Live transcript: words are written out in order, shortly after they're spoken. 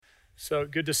So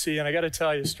good to see you. And I got to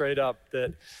tell you straight up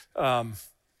that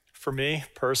for me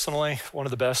personally, one of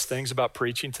the best things about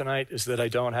preaching tonight is that I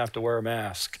don't have to wear a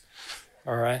mask.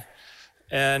 All right.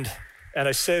 And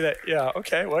I say that, yeah,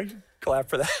 okay, well, you clap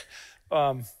for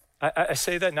that. I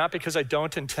say that not because I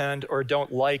don't intend or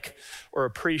don't like or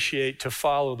appreciate to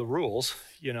follow the rules.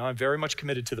 You know, I'm very much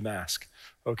committed to the mask,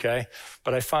 okay?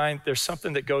 But I find there's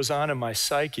something that goes on in my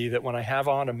psyche that when I have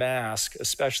on a mask,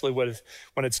 especially when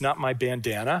it's not my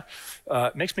bandana,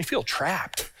 it makes me feel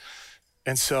trapped.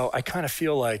 And so I kind of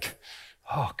feel like,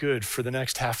 oh, good, for the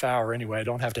next half hour anyway, I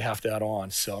don't have to have that on.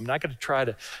 So I'm not going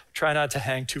to try not to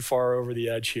hang too far over the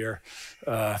edge here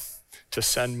to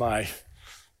send my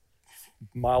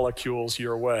molecules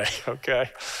your way, okay?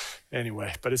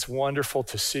 Anyway, but it's wonderful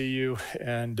to see you,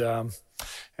 and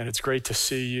it's great to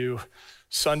see you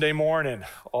Sunday morning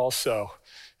also,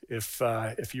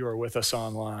 if you are with us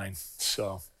online.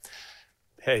 So,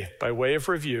 hey, by way of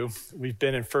review, we've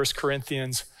been in 1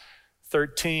 Corinthians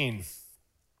 13,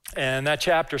 and that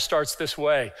chapter starts this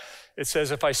way. It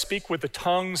says, if I speak with the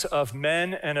tongues of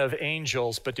men and of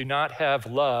angels, but do not have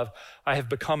love, I have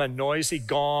become a noisy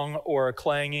gong or a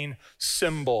clanging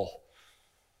cymbal.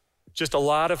 Just a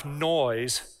lot of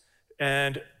noise.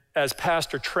 And as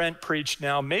Pastor Trent preached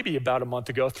now, maybe about a month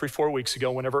ago, 3-4 weeks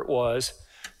ago, whenever it was,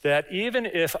 that even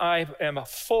if I am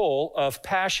full of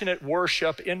passionate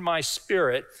worship in my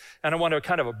spirit, and I want to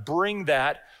kind of bring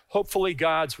that, hopefully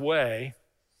God's way,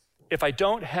 if I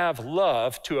don't have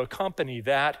love to accompany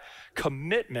that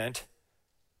commitment,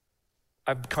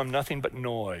 I've become nothing but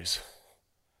noise,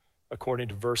 according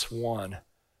to verse 1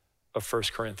 of 1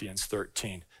 Corinthians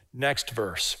 13. Next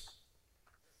verse.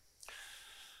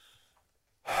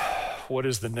 What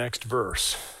is the next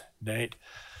verse, Nate?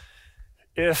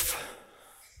 If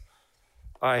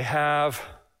I have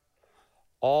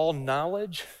all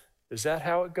knowledge, is that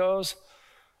how it goes?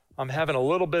 I'm having a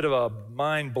little bit of a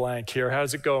mind blank here.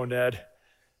 How's it go, Ned?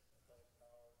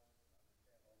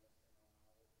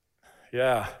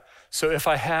 Yeah. So if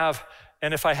I have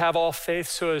all faith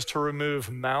so as to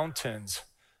remove mountains,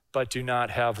 but do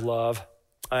not have love,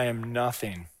 I am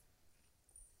nothing.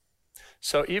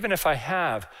 So even if I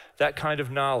have that kind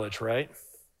of knowledge, right?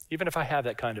 Even if I have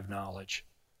that kind of knowledge,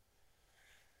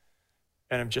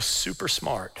 and I'm just super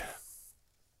smart,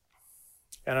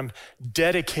 and I'm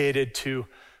dedicated to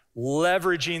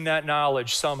leveraging that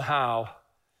knowledge somehow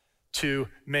to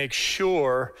make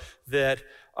sure that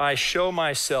I show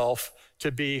myself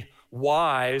to be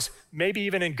wise, maybe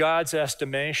even in God's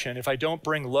estimation. If I don't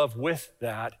bring love with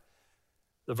that,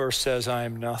 the verse says I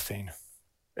am nothing.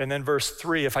 And then verse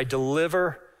 3, if I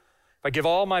give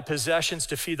all my possessions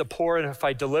to feed the poor, and if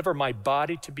I deliver my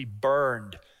body to be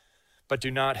burned, but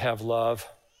do not have love,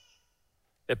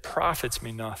 it profits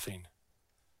me nothing.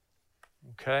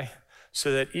 Okay?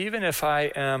 So that even if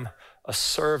I am a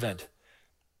servant,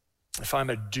 if I'm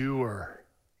a doer,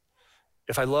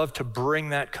 if I love to bring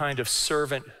that kind of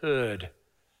servanthood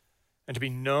and to be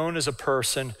known as a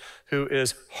person who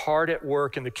is hard at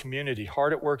work in the community,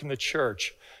 hard at work in the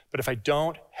church, but if I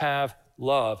don't have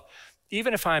love,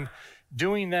 even if I'm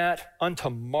doing that unto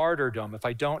martyrdom, if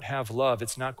I don't have love,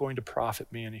 it's not going to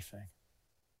profit me anything.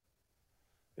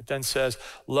 It then says,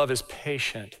 love is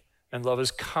patient and love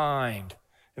is kind,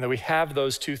 and that we have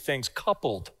those two things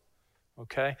coupled,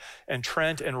 okay? And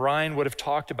Trent and Ryan would have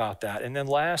talked about that. And then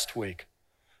last week,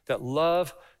 that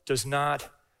love does not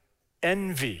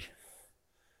envy,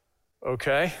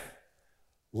 okay?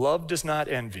 Love does not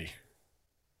envy.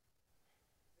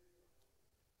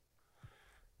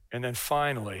 And then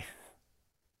finally,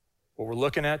 what we're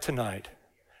looking at tonight,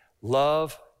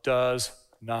 love does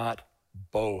not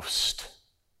boast.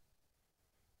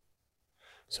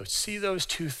 So see those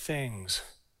two things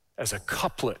as a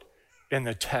couplet in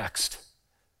the text,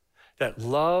 that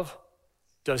love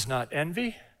does not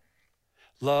envy,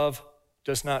 love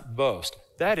does not boast.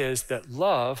 That is, that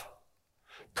love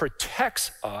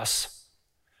protects us,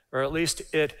 or at least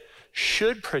it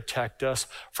should protect us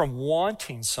from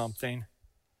wanting something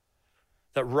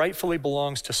that rightfully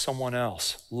belongs to someone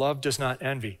else. Love does not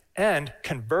envy. And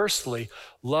conversely,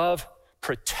 love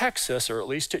protects us, or at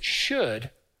least it should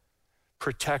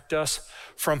protect us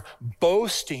from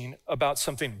boasting about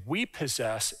something we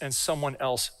possess and someone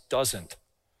else doesn't.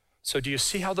 So do you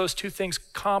see how those two things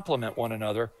complement one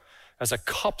another as a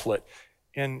couplet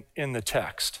in the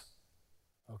text?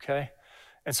 Okay?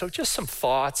 And so just some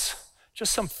thoughts,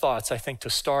 I think, to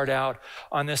start out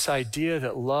on this idea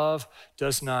that love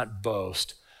does not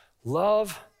boast.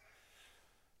 Love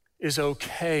is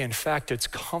okay. In fact, it's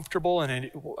comfortable, and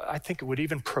I think it would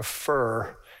even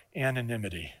prefer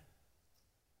anonymity.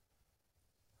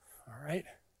 All right?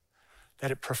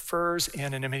 that it prefers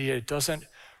anonymity. It doesn't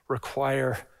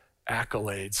require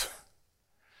accolades.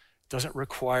 It doesn't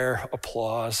require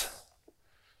applause.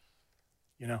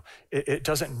 It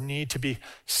doesn't need to be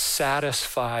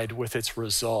satisfied with its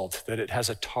result, that it has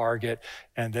a target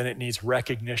and then it needs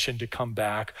recognition to come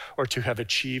back or to have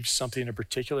achieved something in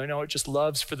particular. No, it just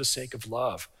loves for the sake of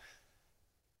love.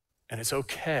 And it's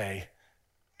okay,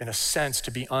 in a sense,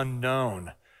 to be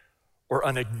unknown or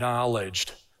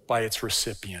unacknowledged by its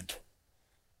recipient.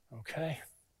 Okay?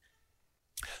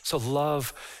 So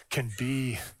love can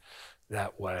be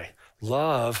that way.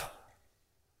 Love,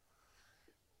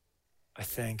 I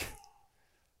think,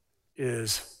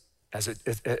 is, as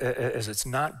it's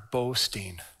not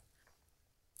boasting,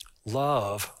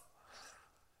 love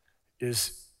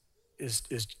is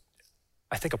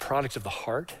I think, a product of the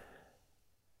heart.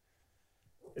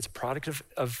 It's a product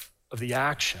of the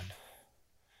action,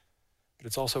 but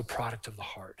it's also a product of the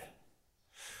heart.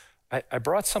 I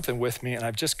brought something with me, and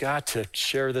I've just got to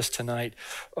share this tonight.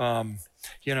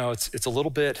 It's a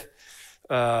little bit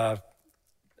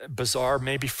bizarre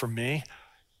maybe for me.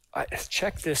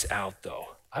 Check this out,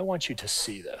 though. I want you to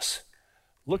see this.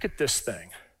 Look at this thing,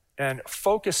 and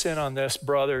focus in on this,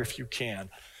 brother, if you can,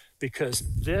 because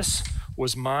this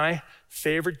was my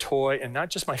favorite toy, and not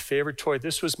just my favorite toy,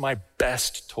 this was my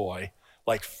best toy,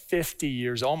 like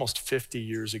almost 50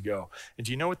 years ago. And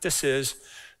do you know what this is?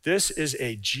 This is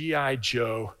a G.I.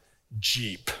 Joe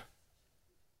Jeep.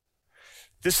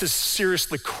 This is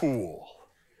seriously cool.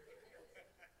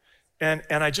 And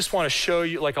I just want to show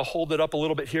you, like I'll hold it up a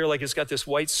little bit here, like it's got this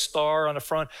white star on the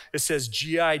front. It says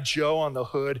G.I. Joe on the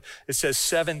hood. It says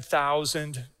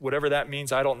 7,000, whatever that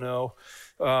means, I don't know.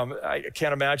 I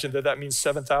can't imagine that means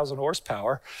 7,000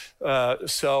 horsepower.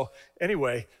 So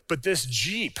anyway, but this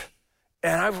Jeep,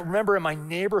 and I remember in my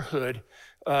neighborhood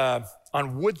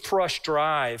on Wood Thrush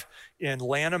Drive in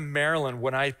Lanham, Maryland,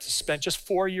 when I spent just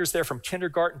 4 years there from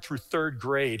kindergarten through third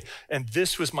grade, and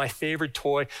this was my favorite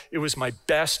toy. It was my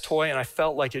best toy, and I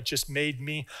felt like it just made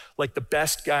me like the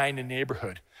best guy in the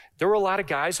neighborhood. There were a lot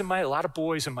of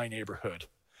boys in my neighborhood.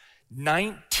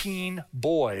 19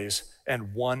 boys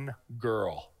and 1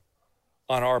 girl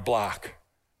on our block.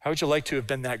 How would you like to have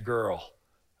been that girl?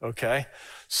 Okay,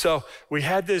 so we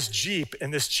had this Jeep,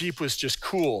 and this Jeep was just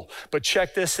cool. But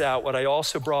check this out, what I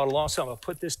also brought along. So I'm gonna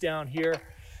put this down here.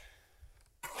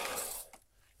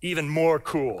 Even more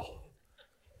cool.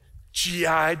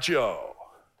 G.I. Joe.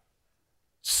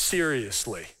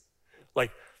 Seriously.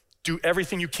 Like, do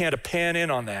everything you can to pan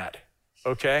in on that,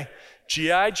 okay?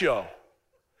 G.I. Joe.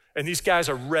 And these guys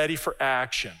are ready for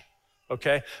action,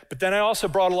 okay? But then I also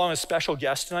brought along a special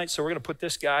guest tonight, so we're gonna put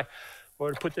this guy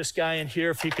in here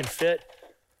if he can fit.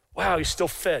 Wow, he still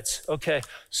fits. Okay,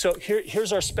 so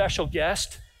here's our special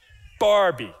guest,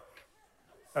 Barbie.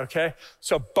 Okay,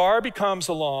 so Barbie comes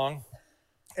along,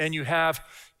 and you have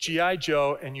G.I.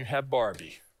 Joe and you have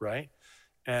Barbie, right?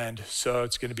 And so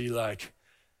it's gonna be like,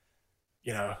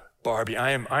 Barbie,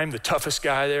 I'm the toughest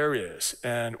guy there is,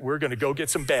 and we're gonna go get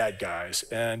some bad guys,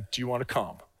 and do you wanna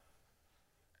come?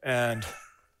 And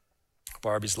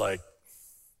Barbie's like,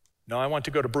 no, I want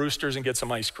to go to Brewster's and get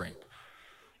some ice cream.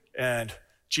 And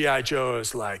G.I. Joe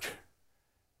is like,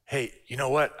 hey, you know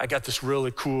what? I got this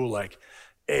really cool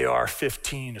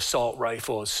AR-15 assault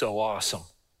rifle. It's so awesome.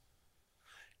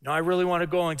 No, I really want to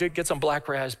go and get some black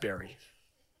raspberry.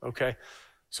 Okay,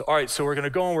 so all right, so we're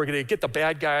gonna go and we're gonna get the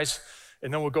bad guys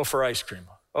and then we'll go for ice cream.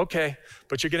 Okay,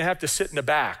 but you're gonna have to sit in the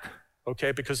back,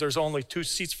 okay, because there's only 2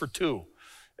 seats for 2.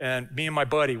 And me and my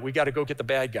buddy, we got to go get the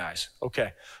bad guys.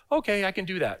 Okay, I can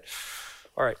do that.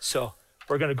 All right, so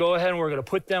we're going to go ahead and we're going to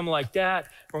put them like that.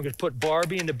 And we're going to put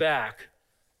Barbie in the back.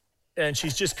 And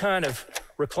she's just kind of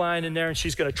reclining there, and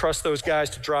she's going to trust those guys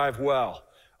to drive well.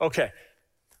 Okay,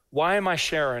 why am I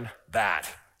sharing that?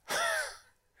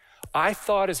 I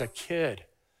thought as a kid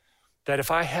that if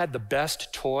I had the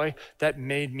best toy, that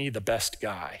made me the best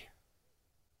guy.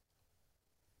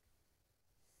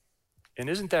 And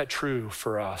isn't that true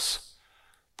for us,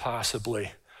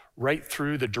 possibly, right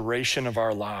through the duration of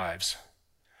our lives?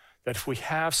 That if we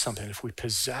have something, if we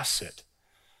possess it,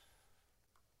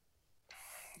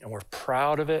 and we're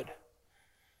proud of it,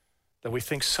 that we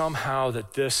think somehow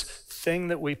that this thing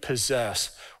that we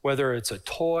possess, whether it's a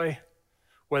toy,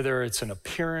 whether it's an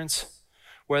appearance,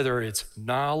 whether it's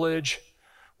knowledge,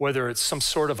 whether it's some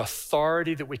sort of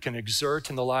authority that we can exert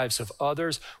in the lives of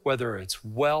others, whether it's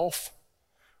wealth,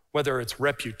 whether it's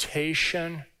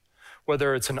reputation,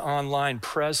 whether it's an online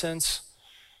presence,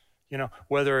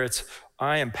 whether it's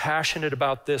I am passionate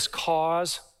about this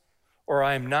cause or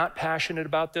I am not passionate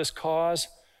about this cause,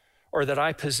 or that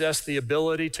I possess the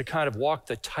ability to kind of walk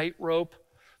the tightrope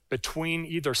between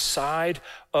either side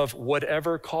of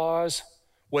whatever cause,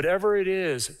 whatever it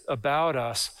is about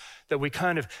us that we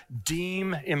kind of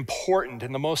deem important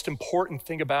and the most important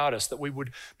thing about us that we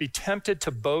would be tempted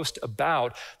to boast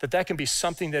about, that can be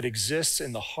something that exists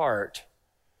in the heart,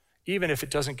 even if it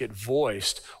doesn't get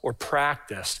voiced or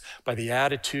practiced by the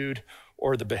attitude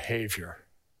or the behavior.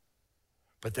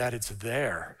 But that it's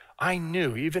there. I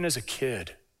knew, even as a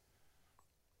kid,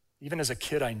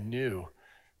 I knew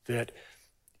that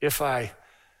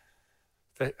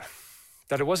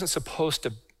that I wasn't supposed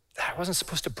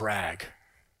to brag,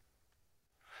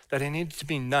 that I needed to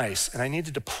be nice and I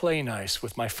needed to play nice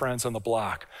with my friends on the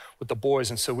block, with the boys.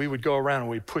 And so we would go around and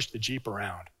we'd push the Jeep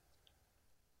around.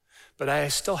 But I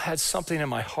still had something in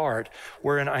my heart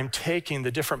wherein I'm taking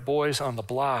the different boys on the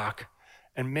block,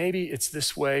 and maybe it's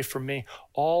this way for me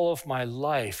all of my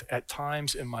life, at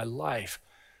times in my life,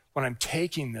 when I'm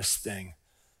taking this thing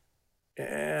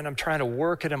and I'm trying to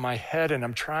work it in my head and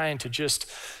I'm trying to just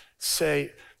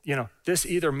say, this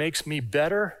either makes me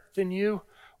better than you,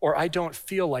 or I don't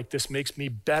feel like this makes me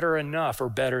better enough or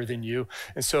better than you.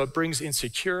 And so it brings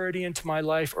insecurity into my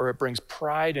life, or it brings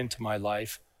pride into my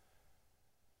life.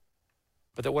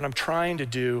 But that what I'm trying to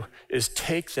do is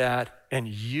take that and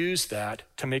use that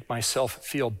to make myself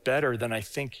feel better than I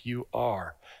think you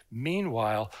are.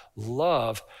 Meanwhile,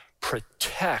 love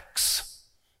protects,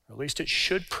 or at least it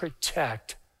should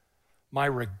protect, my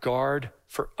regard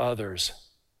for others.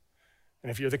 And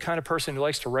if you're the kind of person who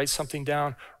likes to write something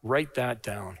down, write that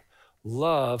down.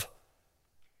 Love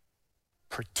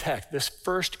protect. This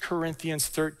 1 Corinthians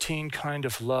 13 kind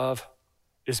of love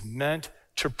is meant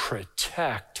to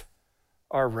protect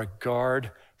our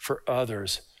regard for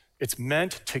others. It's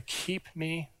meant to keep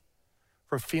me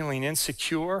from feeling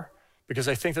insecure because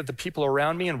I think that the people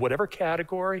around me in whatever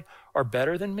category are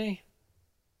better than me.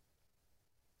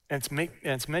 And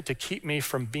it's meant to keep me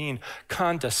from being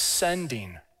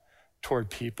condescending toward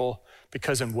people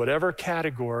because in whatever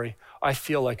category I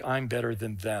feel like I'm better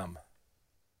than them.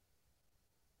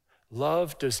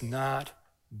 Love does not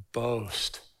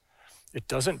boast. It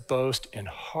doesn't boast in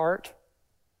heart,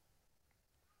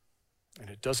 and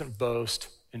it doesn't boast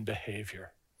in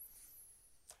behavior.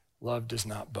 Love does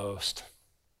not boast.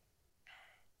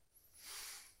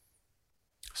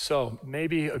 So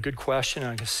maybe a good question,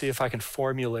 and I can see if I can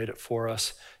formulate it for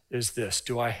us, is this: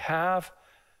 do I have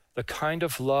the kind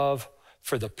of love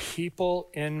for the people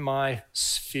in my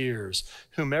spheres,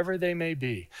 whomever they may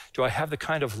be? Do I have the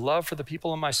kind of love for the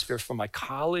people in my spheres, for my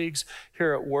colleagues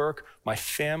here at work, my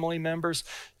family members,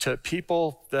 to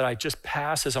people that I just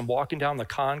pass as I'm walking down the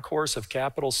concourse of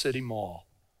Capital City Mall?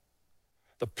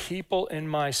 The people in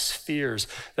my spheres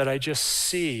that I just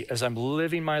see as I'm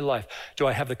living my life, do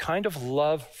I have the kind of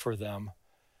love for them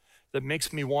that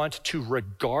makes me want to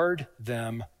regard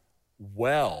them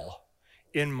well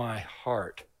in my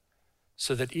heart,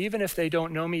 so that even if they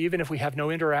don't know me, even if we have no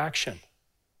interaction,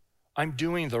 I'm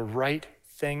doing the right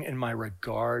thing in my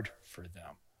regard for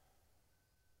them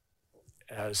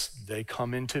as they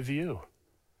come into view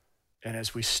and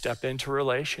as we step into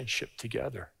relationship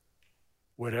together?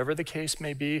 Whatever the case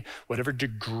may be, whatever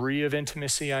degree of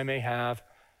intimacy I may have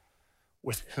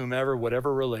with whomever,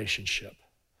 whatever relationship,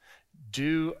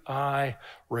 do I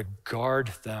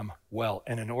regard them well?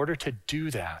 And in order to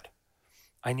do that,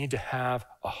 I need to have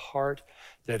a heart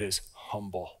that is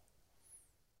humble.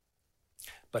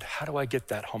 But how do I get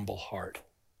that humble heart?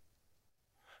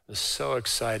 I'm so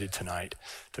excited tonight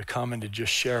to come and to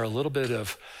just share a little bit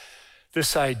of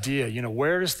this idea.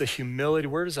 Where does the humility,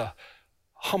 where does a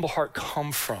humble heart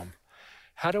come from?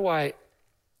 How do I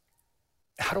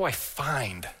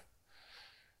find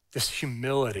this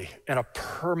humility, and a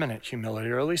permanent humility,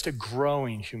 or at least a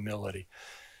growing humility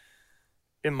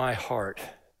in my heart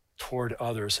toward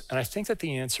others? And I think that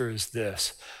the answer is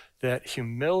this: that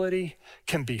humility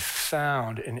can be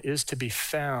found and is to be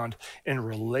found in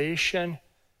relation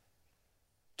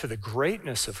to the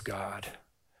greatness of God,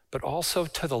 but also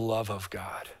to the love of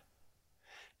God.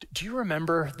 Do you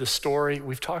remember the story?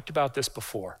 We've talked about this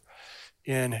before.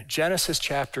 In Genesis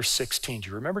chapter 16, do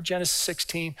you remember Genesis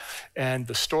 16 and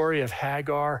the story of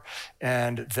Hagar,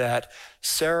 and that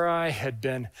Sarai had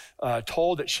been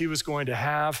told that she was going to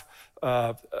have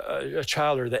a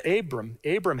child, or that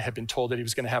Abram had been told that he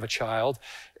was going to have a child,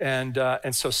 and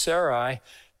so Sarai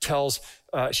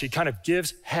she kind of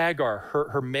gives Hagar,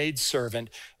 her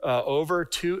maidservant, over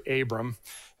to Abram,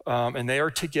 and they are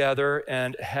together,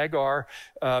 and Hagar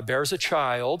bears a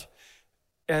child,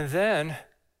 and then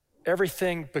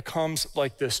everything becomes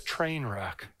like this train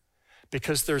wreck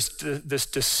because there's this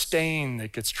disdain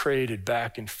that gets traded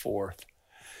back and forth,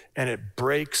 and it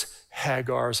breaks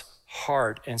Hagar's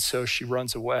heart, and so she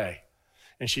runs away.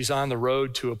 And she's on the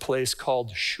road to a place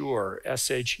called Shur,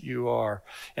 S-H-U-R.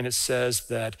 And it says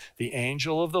that the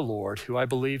angel of the Lord, who I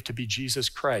believe to be Jesus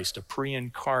Christ, a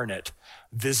pre-incarnate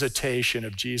visitation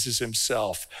of Jesus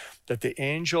himself, that the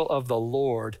angel of the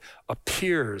Lord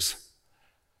appears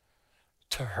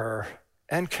to her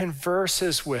and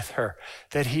converses with her,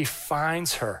 that he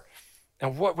finds her.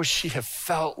 And what would she have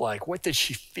felt like? What did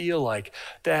she feel like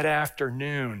that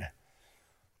afternoon?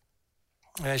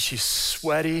 As she's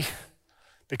sweaty,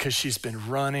 because she's been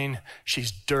running. She's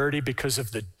dirty because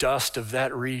of the dust of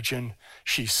that region.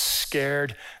 She's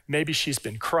scared. Maybe she's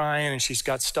been crying and she's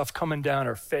got stuff coming down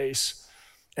her face.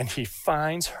 And he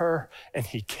finds her and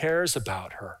he cares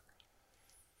about her.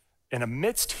 And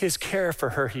amidst his care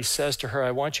for her, he says to her,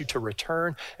 I want you to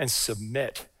return and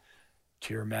submit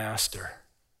to your master.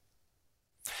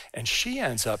 And she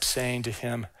ends up saying to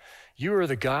him, you are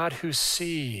the God who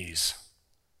sees.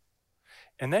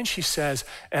 And then she says,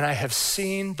 and I have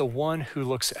seen the one who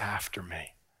looks after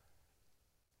me.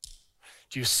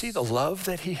 Do you see the love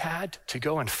that he had to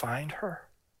go and find her?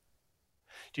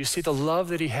 Do you see the love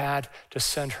that he had to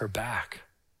send her back?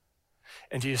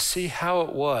 And do you see how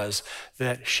it was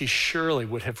that she surely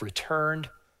would have returned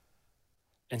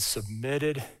and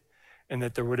submitted, and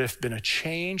that there would have been a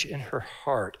change in her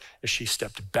heart as she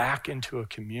stepped back into a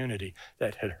community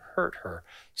that had hurt her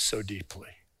so deeply?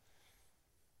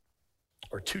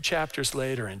 Or 2 chapters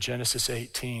later in Genesis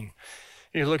 18,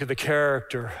 you look at the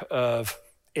character of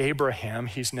Abraham.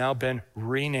 He's now been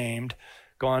renamed,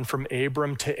 gone from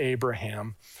Abram to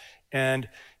Abraham, and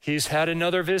he's had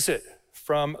another visit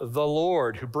from the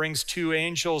Lord, who brings 2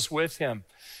 angels with him.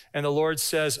 And the Lord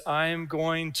says, I am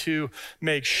going to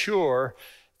make sure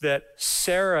that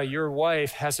Sarah, your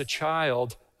wife, has a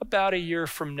child about a year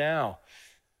from now.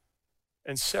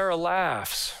 And Sarah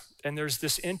laughs. And there's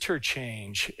this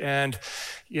interchange. And,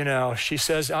 she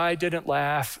says, I didn't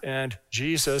laugh. And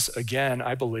Jesus, again,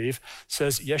 I believe,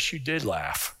 says, yes, you did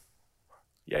laugh.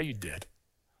 Yeah, you did.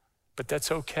 But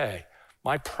that's okay.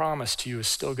 My promise to you is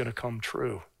still going to come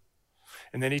true.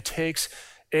 And then he takes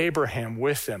Abraham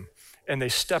with him. And they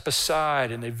step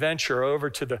aside and they venture over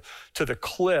to the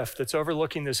cliff that's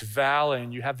overlooking this valley.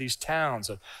 And you have these towns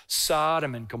of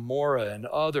Sodom and Gomorrah and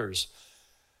others.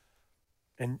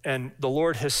 And the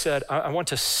Lord has said, I want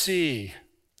to see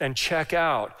and check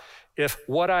out if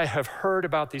what I have heard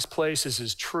about these places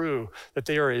is true, that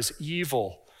they are as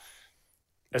evil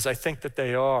as I think that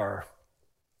they are.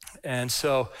 And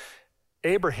so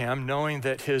Abraham, knowing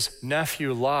that his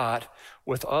nephew Lot,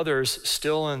 with others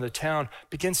still in the town,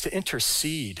 begins to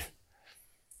intercede.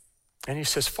 And he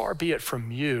says, far be it from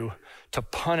you to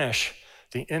punish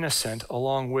the innocent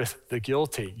along with the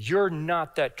guilty. You're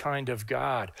not that kind of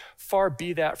God. Far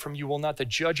be that from you. Will not the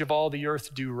judge of all the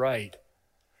earth do right?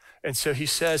 And so he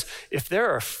says, if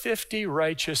there are 50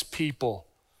 righteous people,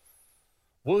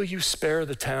 will you spare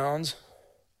the towns?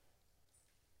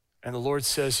 And the Lord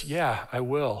says, yeah, I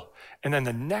will. And then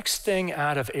the next thing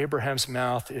out of Abraham's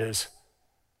mouth is,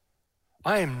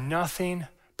 I am nothing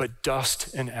but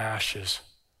dust and ashes.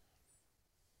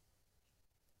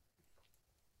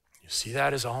 See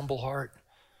that as a humble heart?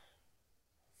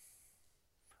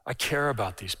 I care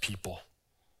about these people.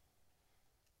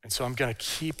 And so I'm going to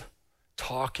keep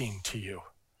talking to you.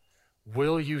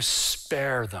 Will you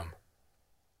spare them?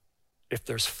 If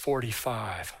there's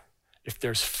 45, if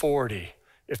there's 40,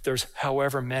 if there's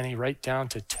however many, right down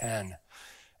to 10.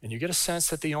 And you get a sense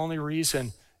that the only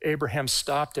reason Abraham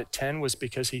stopped at 10 was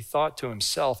because he thought to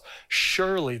himself,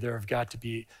 surely there have got to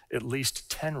be at least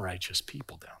 10 righteous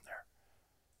people down there.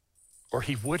 Or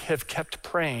he would have kept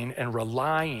praying and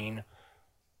relying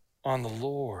on the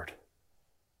Lord,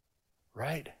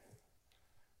 right?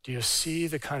 Do you see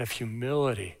the kind of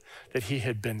humility that he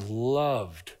had been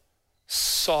loved,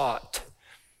 sought,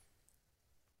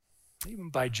 even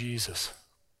by Jesus,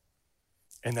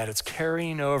 and that it's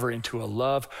carrying over into a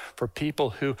love for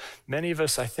people who many of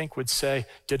us, I think, would say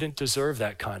didn't deserve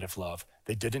that kind of love.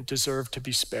 They didn't deserve to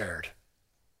be spared.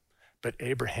 But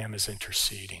Abraham is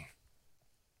interceding.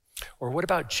 Or what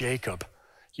about Jacob?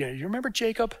 You remember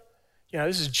Jacob?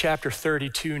 This is chapter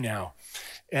 32 now.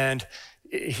 And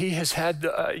he has had,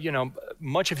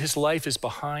 much of his life is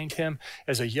behind him.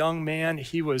 As a young man,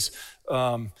 he was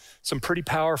some pretty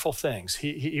powerful things.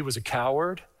 He was a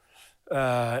coward.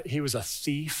 He was a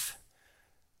thief.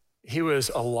 He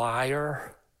was a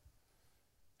liar.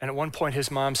 And at one point,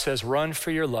 his mom says, run for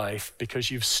your life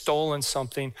because you've stolen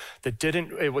something that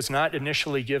it was not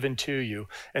initially given to you.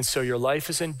 And so your life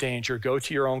is in danger. Go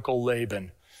to your uncle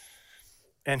Laban.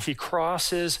 And he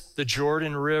crosses the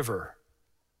Jordan River.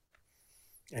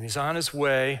 And he's on his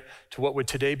way to what would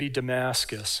today be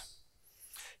Damascus.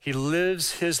 He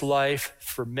lives his life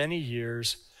for many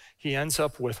years. He ends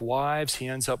up with wives. He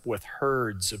ends up with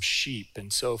herds of sheep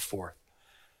and so forth.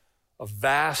 A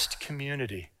vast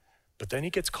community. But then he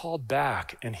gets called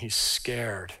back and he's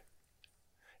scared.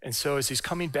 And so as he's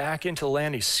coming back into the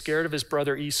land, he's scared of his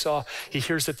brother Esau. He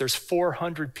hears that there's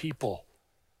 400 people,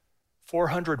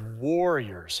 400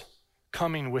 warriors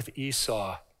coming with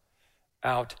Esau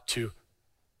out to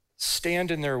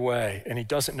stand in their way. And he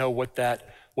doesn't know what that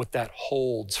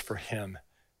holds for him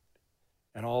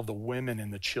and all the women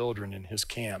and the children in his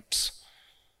camps.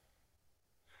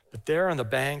 But there on the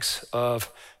banks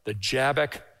of the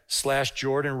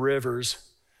Jabbok/Jordan rivers,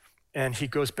 and he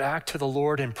goes back to the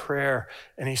Lord in prayer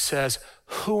and he says,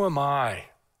 who am I?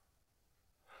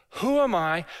 Who am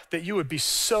I that you would be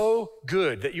so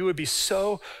good, that you would be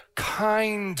so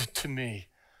kind to me?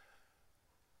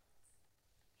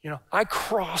 You know, I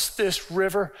crossed this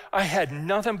river. I had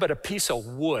nothing but a piece of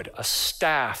wood, a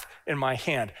staff in my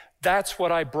hand. That's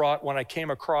what I brought when I came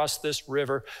across this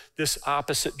river, this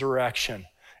opposite direction.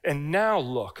 And now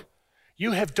look,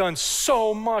 you have done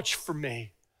so much for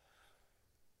me.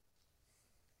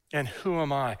 And who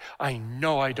am I? I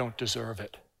know I don't deserve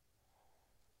it.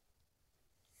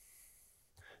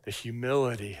 The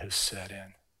humility has set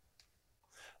in.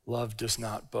 Love does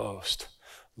not boast.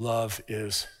 Love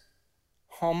is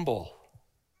humble.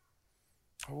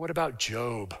 Or what about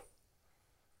Job?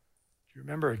 You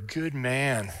remember a good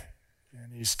man,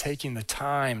 and he's taking the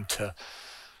time to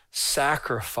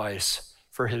sacrifice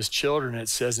for his children, it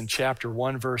says in chapter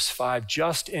 1, verse 5,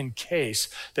 just in case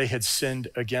they had sinned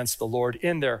against the Lord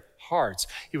in their hearts.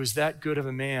 He was that good of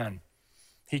a man.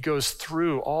 He goes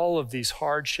through all of these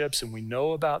hardships, and we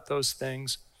know about those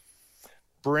things,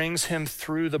 brings him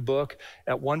through the book.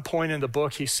 At one point in the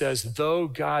book, he says, though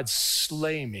God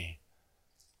slay me,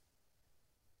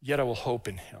 yet I will hope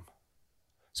in him.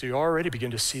 So you already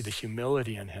begin to see the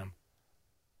humility in him.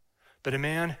 But a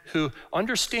man who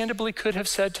understandably could have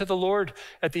said to the Lord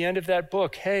at the end of that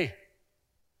book, hey,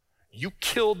 you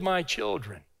killed my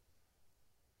children.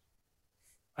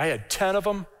 I had 10 of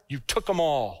them, you took them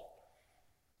all.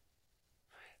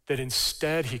 That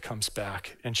instead he comes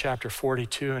back in chapter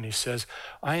 42 and he says,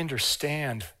 I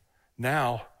understand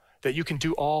now that you can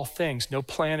do all things. No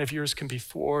plan of yours can be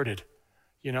thwarted.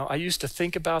 You know, I used to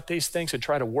think about these things and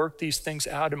try to work these things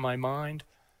out in my mind.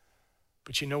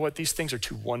 But you know what? These things are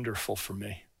too wonderful for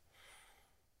me.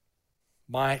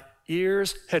 My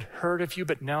ears had heard of you,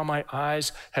 but now my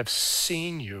eyes have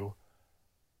seen you.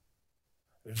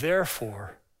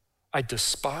 Therefore, I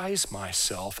despise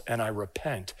myself and I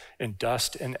repent in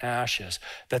dust and ashes.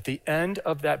 That the end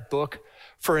of that book,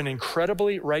 for an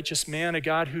incredibly righteous man,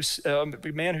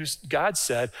 a man who God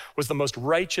said was the most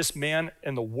righteous man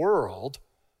in the world,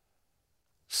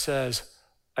 says,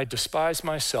 I despise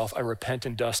myself, I repent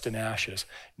in dust and ashes.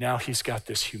 Now he's got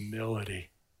this humility.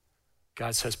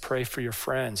 God says, pray for your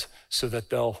friends so that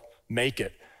they'll make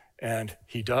it. And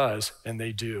he does, and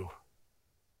they do.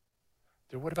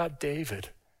 Then what about David?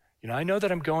 You know, I know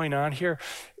that I'm going on here.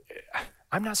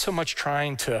 I'm not so much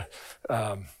trying to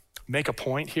make a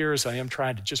point here as I am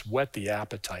trying to just whet the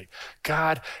appetite.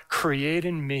 God, create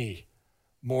in me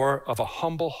more of a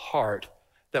humble heart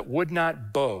that would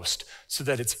not boast, so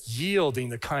that it's yielding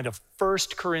the kind of 1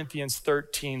 Corinthians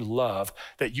 13 love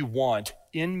that you want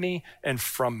in me and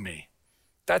from me.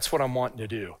 That's what I'm wanting to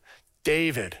do.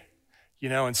 David, you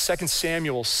know, in 2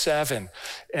 Samuel 7,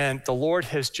 and the Lord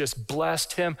has just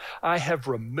blessed him. I have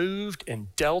removed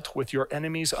and dealt with your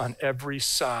enemies on every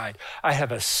side. I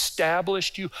have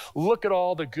established you. Look at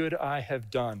all the good I have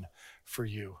done for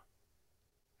you.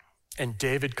 And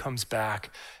David comes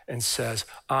back and says,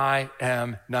 I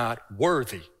am not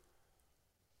worthy.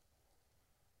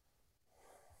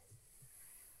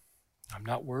 I'm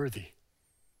not worthy.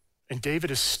 And David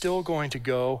is still going to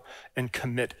go and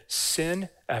commit sin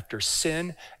after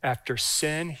sin after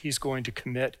sin. He's going to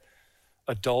commit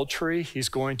adultery. He's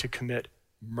going to commit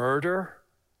murder.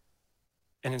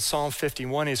 And in Psalm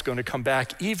 51, he's going to come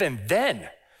back even then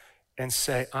and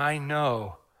say, I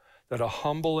know that a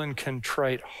humble and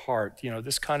contrite heart, you know,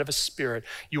 this kind of a spirit,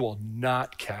 you will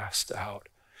not cast out.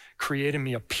 Create in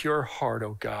me a pure heart,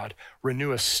 O God.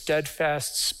 Renew a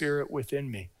steadfast spirit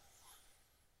within me.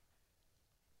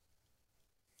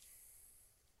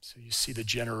 So you see the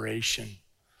generation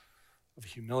of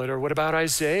humility. Or what about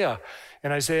Isaiah?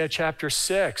 In Isaiah chapter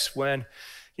 6, when,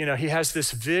 you know, he has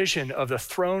this vision of the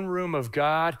throne room of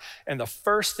God, and the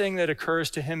first thing that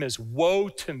occurs to him is, woe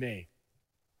to me.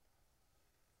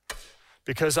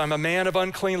 because I'm a man of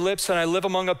unclean lips and I live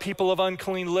among a people of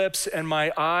unclean lips, and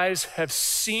my eyes have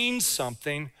seen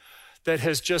something that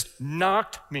has just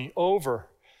knocked me over,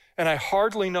 and I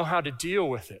hardly know how to deal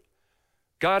with it.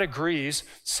 God agrees,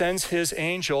 sends his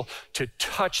angel to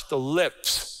touch the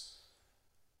lips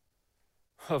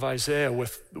of Isaiah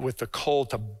with the coal,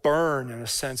 to burn, in a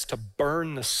sense, to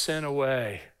burn the sin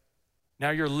away. Now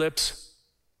your lips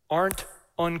aren't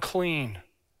unclean.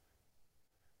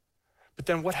 But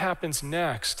then what happens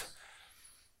next?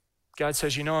 God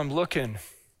says, I'm looking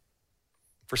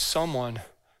for someone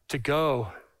to go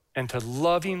and to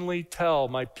lovingly tell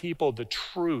my people the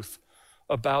truth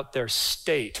about their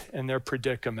state and their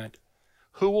predicament.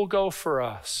 Who will go for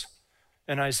us?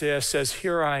 And Isaiah says,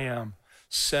 here I am,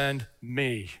 send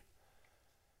me.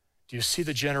 Do you see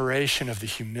the generation of the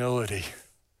humility?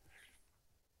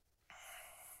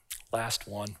 Last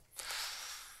one,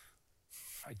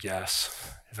 I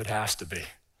guess, if it has to be.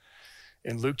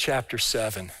 In Luke chapter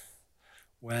 7,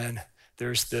 when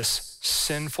there's this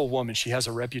sinful woman, she has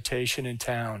a reputation in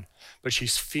town, but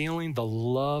she's feeling the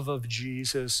love of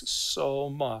Jesus so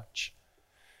much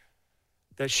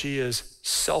that she is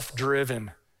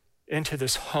self-driven into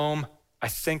this home, I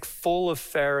think full of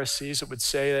Pharisees. It would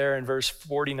say there in verse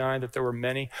 49 that there were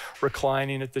many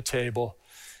reclining at the table.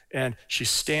 And she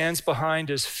stands behind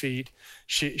his feet.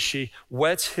 She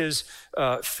wets his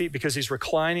feet because he's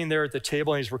reclining there at the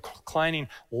table, and he's reclining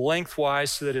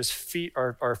lengthwise so that his feet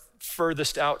are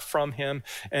furthest out from him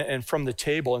and from the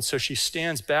table. And so she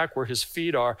stands back where his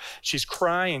feet are. She's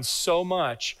crying so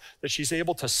much that she's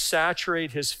able to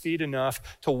saturate his feet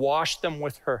enough to wash them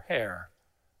with her hair.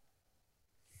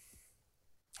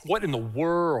 What in the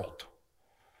world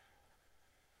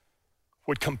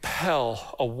would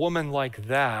compel a woman like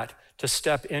that to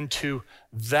step into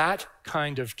that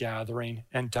kind of gathering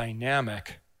and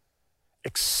dynamic,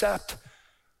 except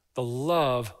the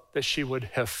love that she would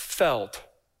have felt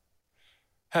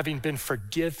having been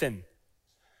forgiven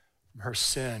from her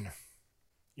sin?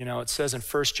 It says in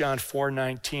 1 John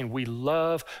 4:19, we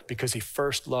love because he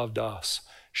first loved us.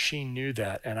 She knew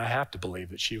that, and I have to believe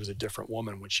that she was a different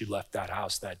woman when she left that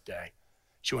house that day.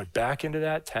 She went back into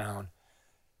that town,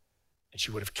 and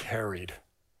she would have carried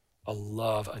a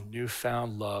love, a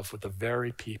newfound love with the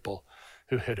very people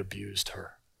who had abused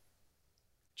her.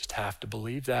 Just have to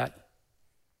believe that,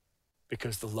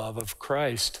 because the love of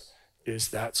Christ is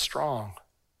that strong.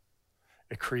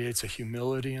 It creates a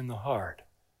humility in the heart.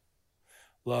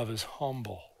 Love is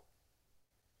humble.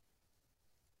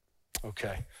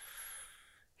 Okay,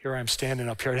 here I'm standing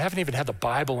up here. I haven't even had the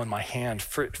Bible in my hand.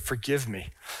 Forgive me.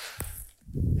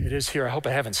 It is here. I hope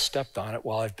I haven't stepped on it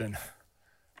while I've been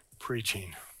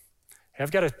preaching. Hey,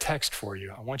 I've got a text for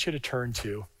you. I want you to turn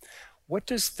to, what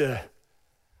does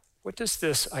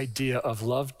this idea of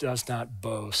love does not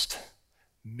boast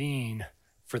mean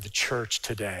for the church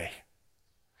today?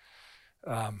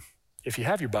 If you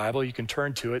have your Bible, you can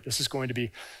turn to it. This is going to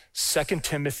be 2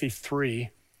 Timothy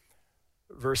 3,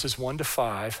 verses 1 to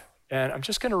 5. And I'm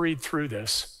just going to read through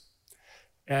this,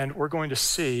 and we're going to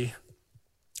see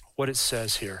what it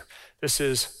says here. This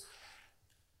is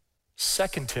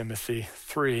 2 Timothy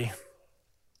 3,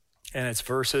 and it's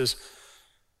verses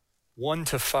 1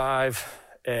 to 5a.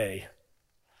 And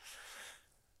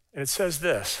it says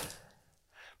this,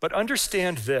 but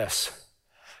understand this,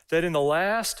 that in the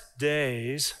last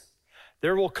days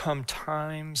there will come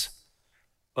times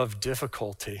of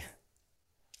difficulty.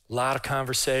 A lot of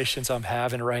conversations I'm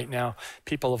having right now,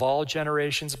 people of all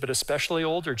generations, but especially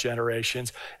older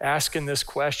generations, asking this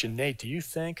question, Nate, do you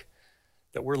think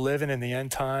that we're living in the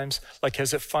end times? Like,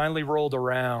 has it finally rolled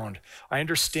around? I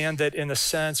understand that in a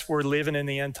sense we're living in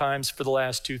the end times for the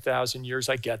last 2,000 years.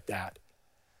 I get that.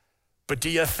 But do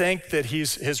you think that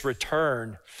his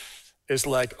return is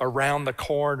like around the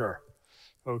corner?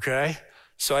 Okay?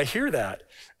 So I hear that.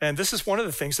 And this is one of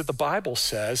the things that the Bible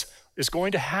says is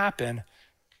going to happen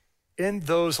in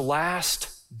those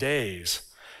last days.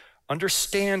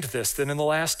 Understand this, that in the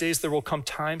last days there will come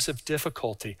times of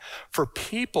difficulty, for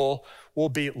people will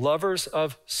be lovers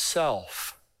of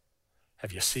self.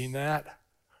 Have you seen that?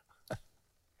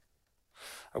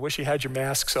 I wish you had your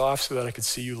masks off so that I could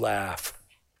see you laugh.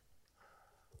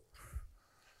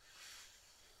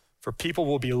 For people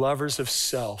will be lovers of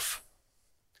self,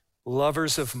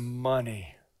 lovers of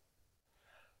money,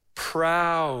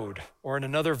 proud, or in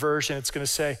another version it's going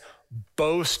to say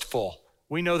boastful.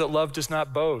 We know that love does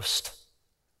not boast.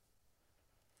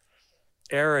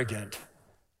 Arrogant,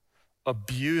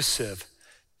 abusive,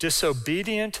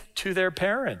 disobedient to their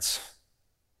parents.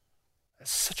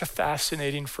 That's such a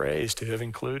fascinating phrase to have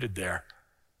included there.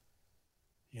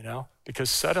 Because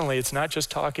suddenly it's not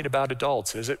just talking about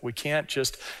adults, is it? We can't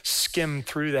just skim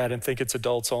through that and think it's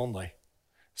adults only.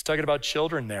 It's talking about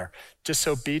children there,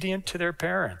 disobedient to their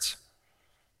parents,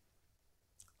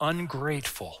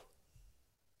 ungrateful,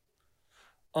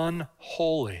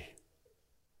 unholy,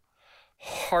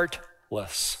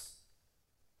 heartless,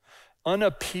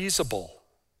 unappeasable,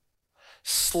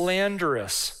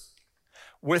 slanderous,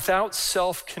 without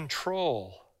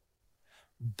self-control,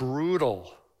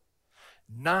 brutal,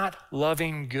 not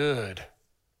loving good.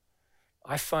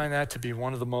 I find that to be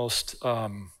one of the most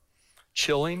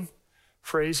chilling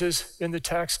phrases in the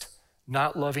text,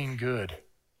 not loving good.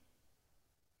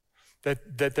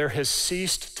 That there has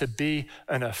ceased to be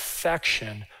an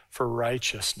affection for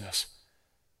righteousness.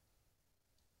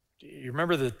 You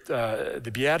remember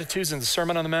the Beatitudes in the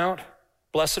Sermon on the Mount?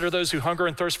 Blessed are those who hunger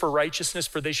and thirst for righteousness,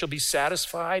 for they shall be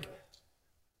satisfied.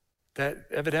 That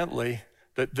evidently,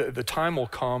 the time will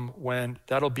come when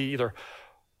that'll be either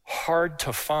hard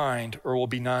to find or will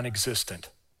be non-existent.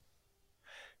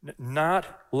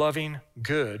 Not loving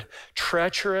good,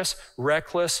 treacherous,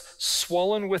 reckless,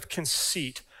 swollen with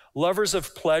conceit, lovers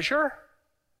of pleasure.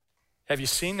 Have you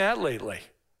seen that lately?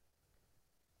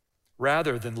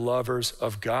 Rather than lovers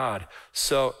of God.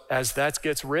 So as that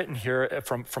gets written here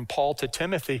from Paul to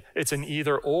Timothy, it's an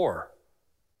either or.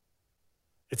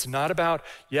 It's not about,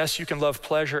 yes, you can love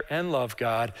pleasure and love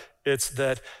God. It's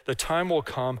that the time will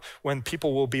come when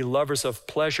people will be lovers of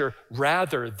pleasure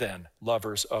rather than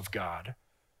lovers of God.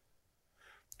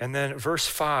 And then verse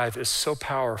 5 is so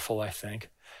powerful, I think.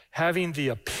 Having the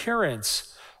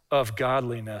appearance of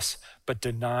godliness, but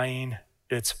denying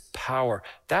its power.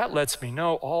 That lets me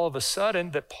know all of a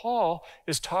sudden that Paul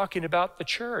is talking about the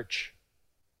church,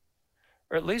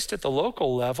 or at least at the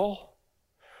local level,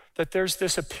 that there's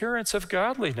this appearance of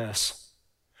godliness,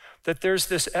 that there's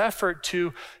this effort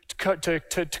to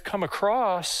come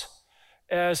across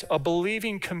as a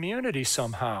believing community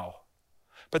somehow,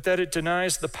 but that it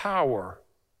denies the power.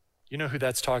 You know who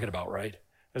that's talking about, right?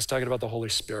 It's talking about the Holy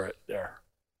Spirit there.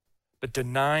 But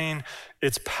denying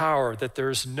its power, that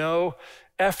there's no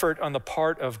effort on the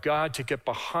part of God to get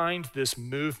behind this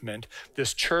movement,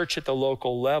 this church at the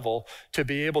local level, to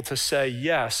be able to say,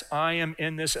 yes, I am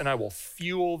in this and I will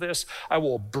fuel this, I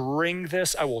will bring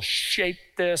this, I will shape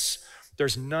this.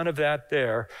 There's none of that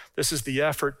there. This is the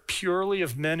effort purely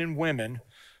of men and women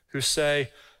who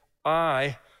say,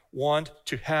 I want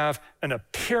to have an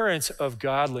appearance of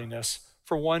godliness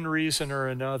for one reason or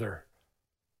another.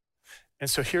 And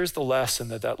so here's the lesson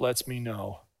that lets me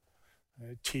know,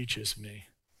 it teaches me,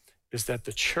 is that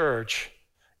the church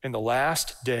in the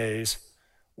last days,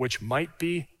 which might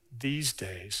be these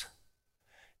days,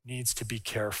 needs to be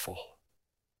careful.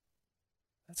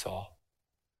 That's all.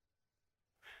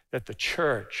 That the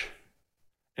church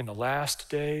in the last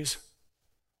days,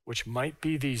 which might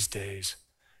be these days,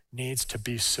 needs to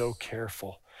be so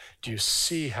careful. Do you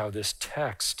see how this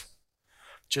text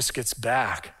just gets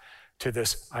back to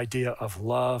this idea of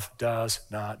love does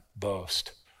not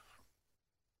boast?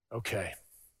 Okay,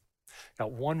 now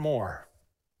one more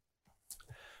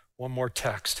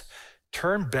text.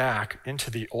 Turn back into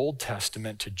the Old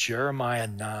Testament to Jeremiah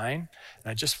 9,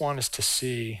 and I just want us to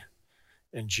see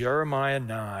in Jeremiah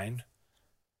 9,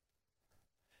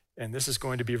 and this is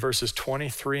going to be verses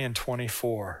 23 and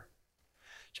 24.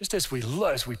 Just as we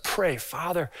pray,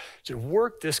 Father, to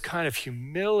work this kind of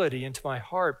humility into my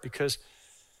heart, because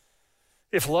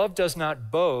if love does not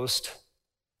boast,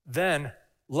 then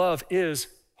love is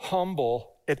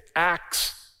humble. It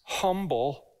acts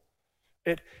humble.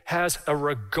 It has a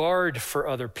regard for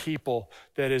other people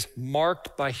that is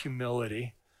marked by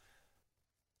humility.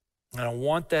 And I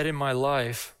want that in my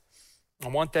life. I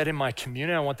want that in my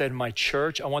community. I want that in my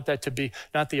church. I want that to be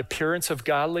not the appearance of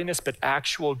godliness, but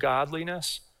actual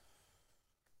godliness.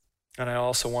 And I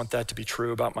also want that to be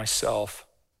true about myself.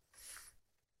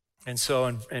 And so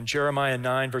in Jeremiah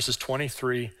 9, verses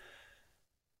 23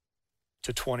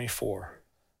 to 24,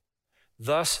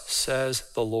 thus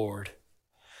says the Lord,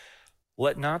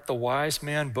 let not the wise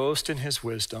man boast in his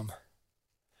wisdom.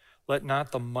 Let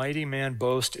not the mighty man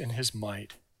boast in his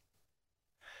might.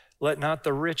 Let not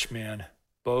the rich man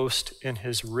boast in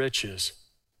his riches.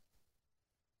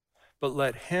 But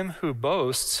let him who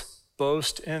boasts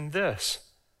boast in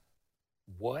this.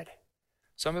 What?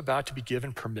 So I'm about to be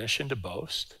given permission to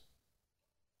boast?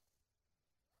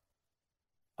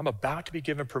 I'm about to be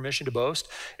given permission to boast.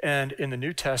 And in the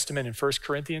New Testament, in 1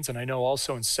 Corinthians, and I know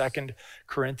also in 2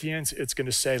 Corinthians, it's going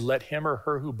to say, let him or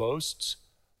her who boasts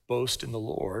boast in the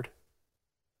Lord.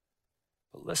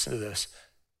 But listen to this.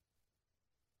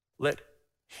 Let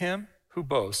him who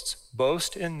boasts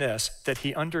boast in this, that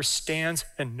he understands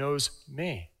and knows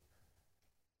me.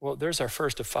 Well, there's our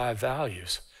first of 5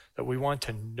 values, that we want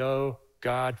to know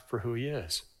God for who he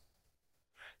is.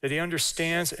 That he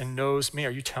understands and knows me.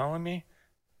 Are you telling me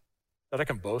that I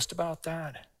can boast about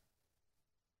that?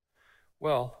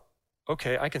 Well,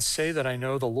 okay, I can say that I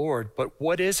know the Lord, but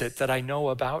what is it that I know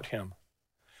about him?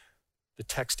 The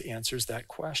text answers that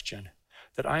question,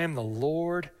 that I am the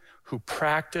Lord who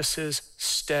practices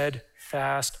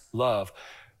steadfast love.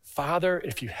 Father,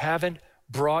 if you haven't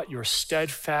brought your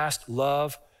steadfast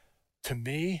love to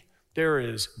me, there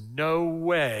is no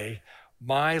way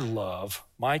my love,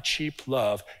 my cheap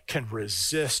love, can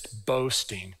resist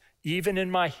boasting, even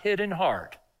in my hidden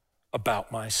heart,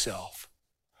 about myself.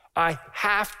 I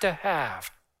have to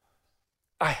have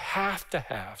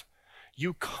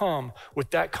you come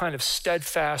with that kind of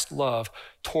steadfast love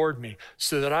toward me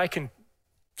so that I can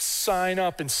sign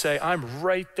up and say, I'm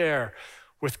right there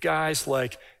with guys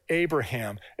like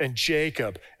Abraham and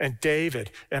Jacob and David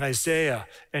and Isaiah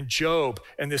and Job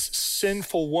and this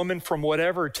sinful woman from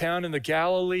whatever town in the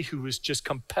Galilee who was just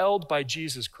compelled by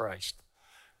Jesus Christ.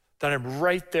 That I'm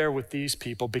right there with these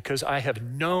people because I have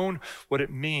known what it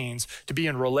means to be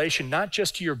in relation, not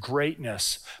just to your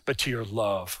greatness, but to your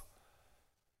love.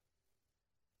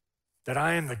 That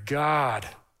I am the God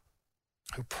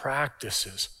who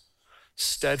practices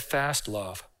steadfast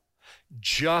love,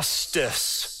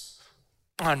 justice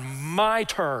on my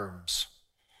terms,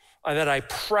 that I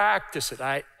practice it,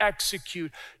 I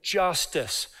execute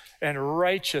justice and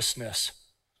righteousness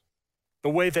the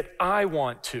way that I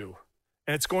want to,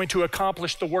 and it's going to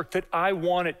accomplish the work that I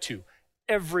want it to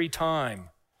every time.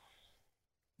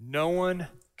 No one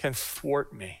can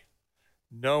thwart me.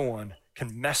 No one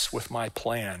can mess with my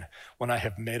plan when I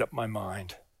have made up my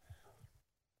mind.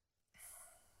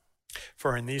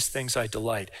 For in these things I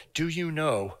delight. Do you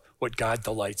know what God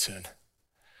delights in?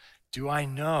 Do I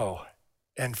know?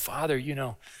 And Father,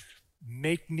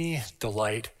 make me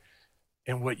delight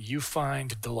in what you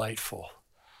find delightful.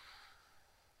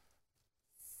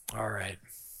 All right.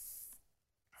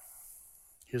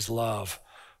 His love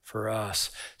for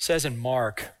us. It says in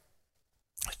Mark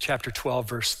chapter 12,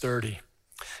 verse 30,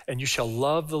 and you shall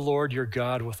love the Lord your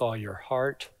God with all your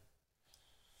heart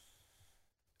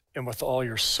and with all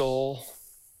your soul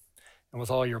and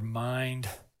with all your mind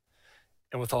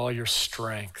and with all your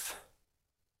strength.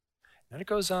 Then it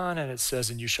goes on and it says,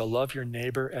 and you shall love your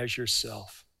neighbor as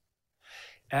yourself.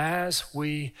 As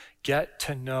we get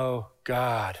to know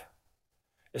God,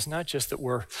 it's not just that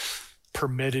we're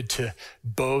permitted to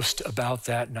boast about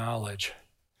that knowledge.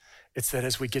 It's that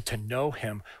as we get to know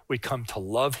him, we come to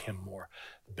love him more.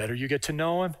 The better you get to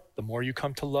know him, the more you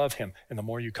come to love him. And the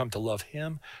more you come to love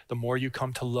him, the more you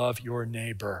come to love your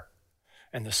neighbor.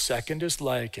 And the second is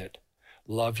like it.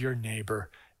 Love your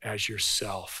neighbor as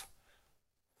yourself.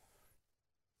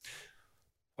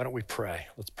 Why don't we pray?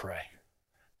 Let's pray.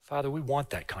 Father, we want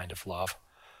that kind of love.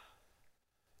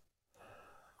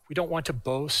 We don't want to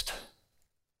boast.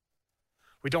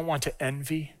 We don't want to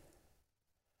envy.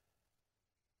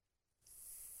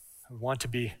 We want to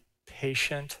be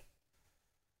patient.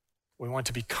 We want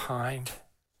to be kind.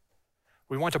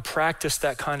 We want to practice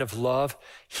that kind of love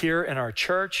here in our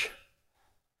church.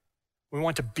 We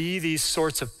want to be these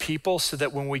sorts of people so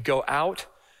that when we go out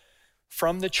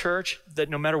from the church, that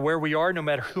no matter where we are, no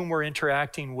matter whom we're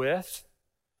interacting with,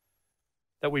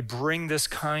 that we bring this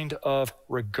kind of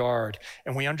regard.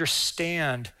 And we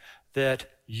understand that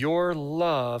your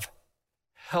love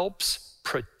helps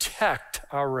protect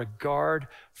our regard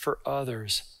for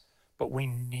others, but we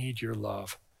need your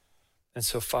love. And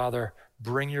so, Father,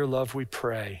 bring your love, we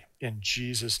pray, in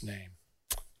Jesus' name.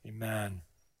 Amen.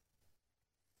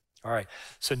 All right,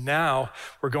 so now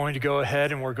we're going to go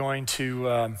ahead and we're going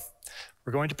to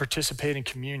participate in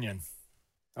communion,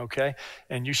 okay?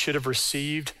 And you should have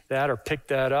received that or picked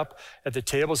that up at the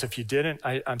tables. If you didn't,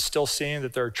 I'm still seeing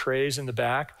that there are trays in the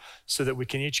back so that we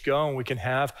can each go and we can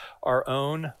have our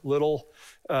own little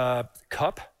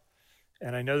cup.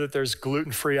 And I know that there's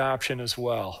gluten-free option as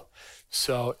well.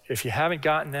 So if you haven't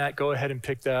gotten that, go ahead and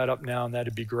pick that up now, and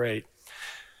that'd be great.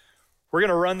 We're going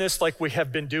to run this like we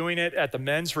have been doing it at the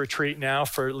men's retreat now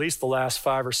for at least the last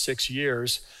 5 or 6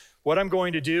 years. What I'm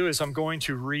going to do is I'm going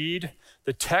to read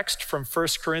the text from 1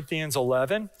 Corinthians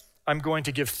 11. I'm going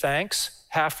to give thanks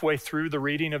halfway through the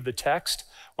reading of the text.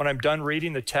 When I'm done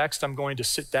reading the text, I'm going to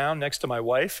sit down next to my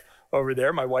wife over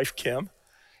there, my wife Kim,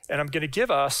 and I'm going to give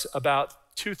us about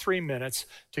 2-3 minutes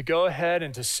to go ahead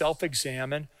and to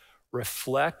self-examine,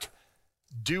 reflect,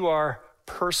 do our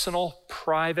personal,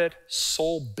 private,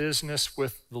 soul business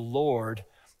with the Lord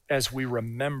as we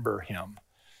remember him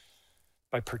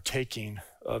by partaking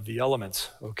of the elements,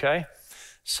 okay?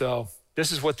 So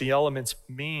this is what the elements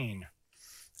mean,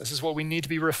 This is what we need to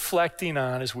be reflecting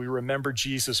on as we remember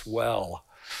Jesus well.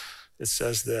 It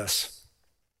says this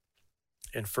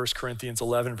in 1 Corinthians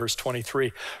 11, verse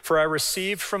 23, "For I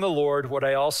received from the Lord what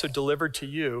I also delivered to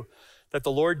you, that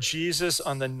the Lord Jesus,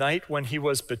 on the night when he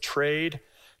was betrayed,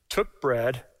 took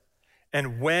bread,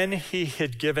 and when he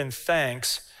had given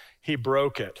thanks, he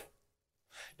broke it."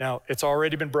 Now, it's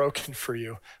already been broken for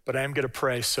you, but I am going to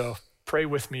pray, so pray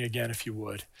with me again if you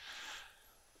would.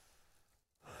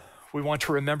 We want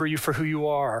to remember you for who you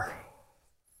are.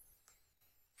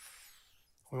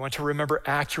 We want to remember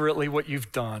accurately what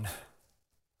you've done.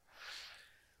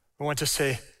 We want to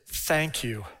say thank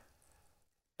you,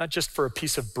 not just for a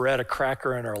piece of bread, a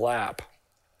cracker in our lap.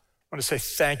 I want to say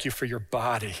thank you for your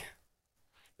body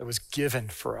that was given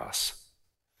for us.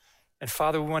 And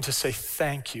Father, we want to say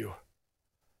thank you,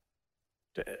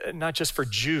 not just for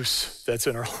juice that's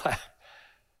in our lap,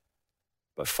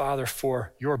 but Father,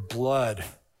 for your blood,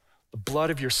 the blood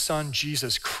of your Son,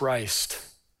 Jesus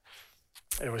Christ.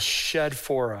 It was shed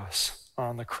for us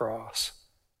on the cross.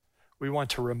 We want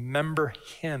to remember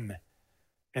him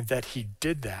and that he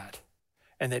did that,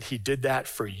 and that he did that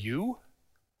for you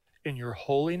in your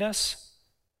holiness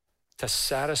to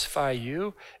satisfy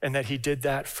you, and that he did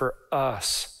that for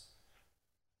us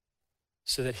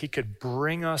so that he could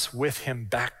bring us with him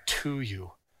back to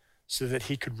you, so that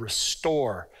he could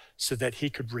restore, so that he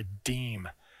could redeem.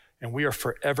 And we are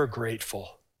forever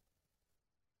grateful.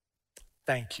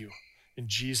 Thank you. In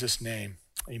Jesus' name,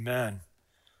 amen.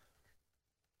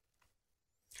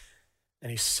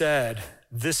 And he said,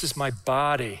 "This is my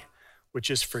body, which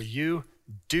is for you.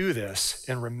 Do this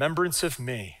in remembrance of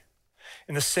me."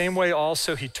 In the same way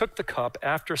also he took the cup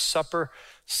after supper,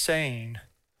 saying,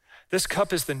 "This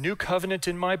cup is the new covenant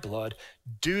in my blood.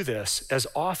 Do this as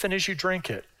often as you drink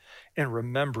it in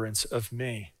remembrance of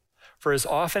me. For as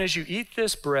often as you eat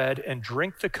this bread and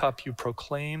drink the cup, you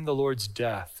proclaim the Lord's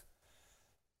death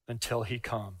until he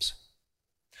comes."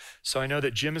 So I know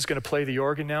that Jim is going to play the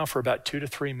organ now for about 2 to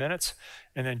 3 minutes,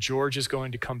 and then George is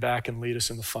going to come back and lead us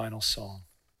in the final song.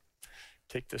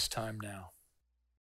 Take this time now.